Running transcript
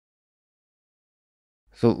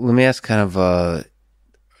So let me ask kind of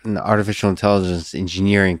an artificial intelligence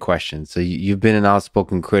engineering question. So you've been an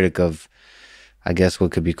outspoken critic of, I guess,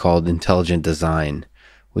 what could be called intelligent design,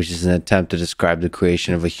 which is an attempt to describe the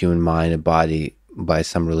creation of a human mind and body by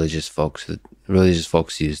some religious folks that religious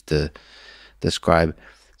folks use to describe.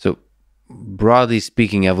 So broadly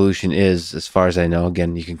speaking, evolution is, as far as I know,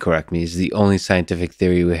 again, you can correct me, is the only scientific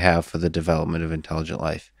theory we have for the development of intelligent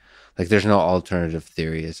life. Like there's no alternative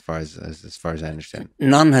theory as far as I understand.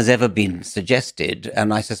 None has ever been suggested,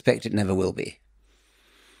 and I suspect it never will be.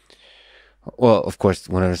 Well, of course,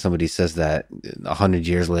 whenever somebody says that 100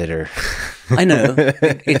 years later, I know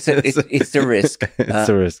it's a risk. It's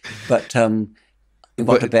a risk. But you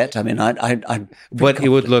want to bet? I mean, But it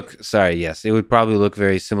would look. Sorry, yes, it would probably look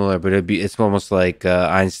very similar. But it's almost like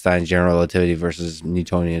Einstein's general relativity versus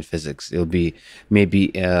Newtonian physics. It'll be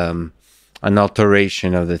maybe an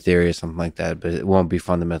alteration of the theory or something like that, but it won't be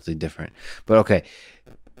fundamentally different. But okay,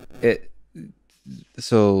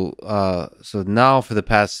 so now for the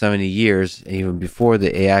past 70 years, even before,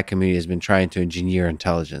 the AI community has been trying to engineer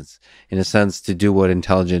intelligence, in a sense, to do what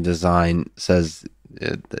intelligent design says,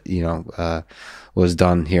 was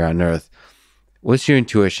done here on Earth. What's your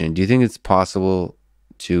intuition? Do you think it's possible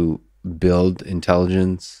to build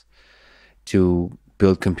intelligence, to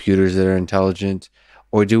build computers that are intelligent?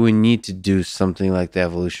 Or do we need to do something like the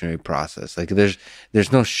evolutionary process? Like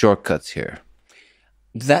there's no shortcuts here.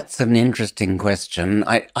 That's an interesting question.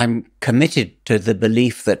 I'm committed to the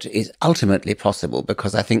belief that it is ultimately possible,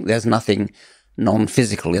 because I think there's nothing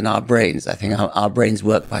non-physical in our brains. I think our brains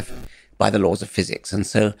work by the laws of physics. And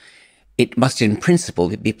so it must in principle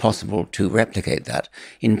be possible to replicate that.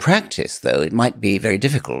 In practice, though, it might be very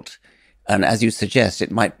difficult. And as you suggest,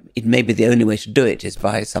 it may be the only way to do it is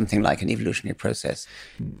by something like an evolutionary process.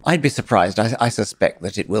 I'd be surprised. I suspect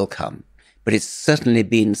that it will come, but it's certainly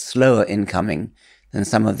been slower in coming than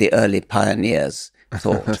some of the early pioneers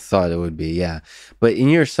thought. Thought it would be, yeah. But in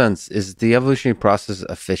your sense, is the evolutionary process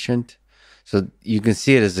efficient? So you can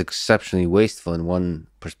see it as exceptionally wasteful in one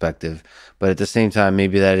perspective, but at the same time,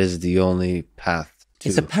 maybe that is the only path to...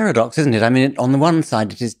 It's a paradox, isn't it? I mean, on the one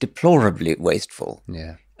side, it is deplorably wasteful.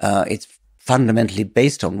 Yeah. It's fundamentally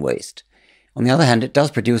based on waste. On the other hand, it does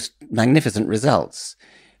produce magnificent results.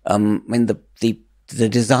 I mean, the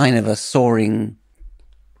design of a soaring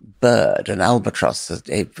bird, an albatross,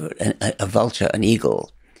 a vulture, an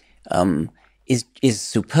eagle, is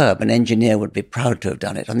superb. An engineer would be proud to have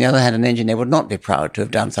done it. On the other hand, an engineer would not be proud to have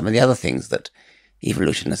done some of the other things that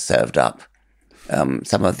evolution has served up.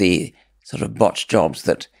 Some of the sort of botched jobs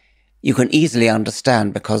that you can easily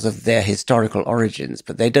understand because of their historical origins,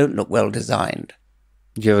 but they don't look well designed.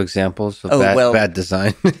 Do you have examples of bad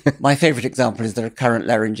design? My favorite example is the recurrent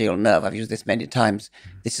laryngeal nerve. I've used this many times.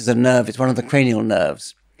 This is a nerve. It's one of the cranial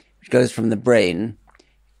nerves, which goes from the brain,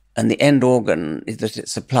 and the end organ that it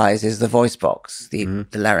supplies is the voice box, the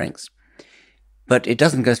larynx. But it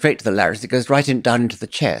doesn't go straight to the larynx. It goes down into the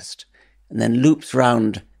chest, and then loops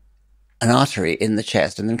round an artery in the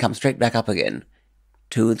chest, and then comes straight back up again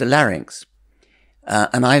to the larynx.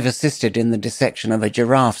 And I've assisted in the dissection of a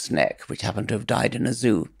giraffe's neck, which happened to have died in a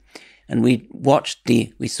zoo. And we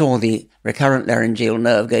saw the recurrent laryngeal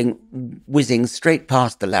nerve whizzing straight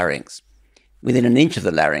past the larynx, within an inch of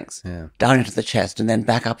the larynx, down into the chest, and then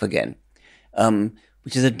back up again,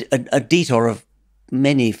 which is a detour of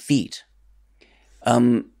many feet.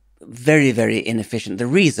 Very, very inefficient. The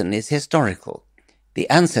reason is historical. The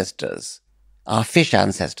ancestors, our fish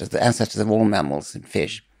ancestors, the ancestors of all mammals and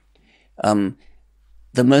fish,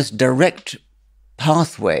 the most direct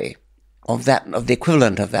pathway of the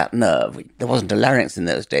equivalent of that nerve, there wasn't a larynx in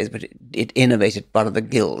those days, but it innervated part of the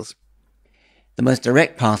gills. The most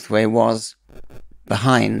direct pathway was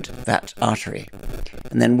behind that artery.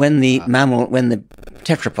 And then when the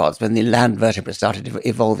tetrapods, when the land vertebrates started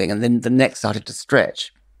evolving, and then the neck started to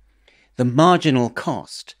stretch, the marginal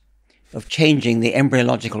cost of changing the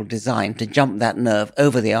embryological design to jump that nerve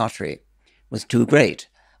over the artery was too great,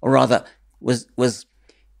 or rather was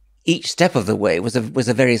each step of the way was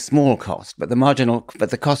a very small cost, but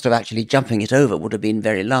the cost of actually jumping it over would have been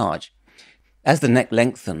very large. As the neck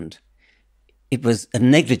lengthened, it was a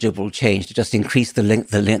negligible change to just increase the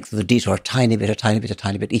length of the detour a tiny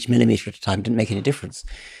bit, each millimeter at a time didn't make any difference.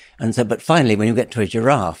 And so, but finally, when you get to a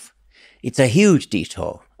giraffe, it's a huge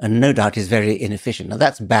detour, and no doubt is very inefficient. Now,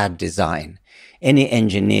 that's bad design. Any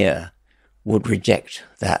engineer would reject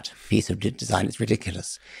that piece of design. It's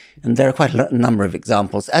ridiculous. And there are quite a number of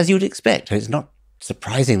examples, as you'd expect. It's not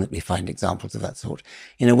surprising that we find examples of that sort.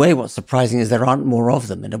 In a way, what's surprising is there aren't more of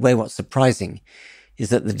them. In a way, what's surprising is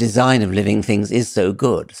that the design of living things is so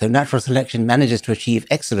good. So natural selection manages to achieve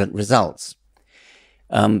excellent results.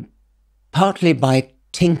 partly by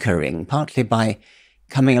tinkering, partly by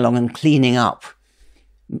coming along and cleaning up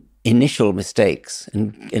initial mistakes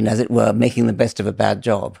and as it were, making the best of a bad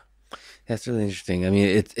job. That's really interesting. I mean,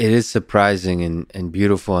 it is surprising and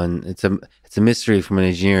beautiful, and it's a mystery from an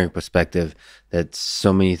engineering perspective that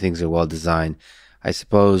so many things are well designed. I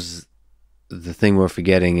suppose the thing we're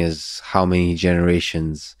forgetting is how many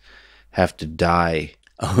generations have to die.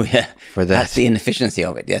 Oh yeah, for that. That's the inefficiency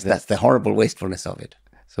of it. Yes, that's the horrible wastefulness of it.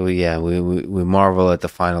 So yeah, we marvel at the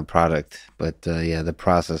final product, but yeah, the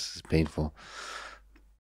process is painful.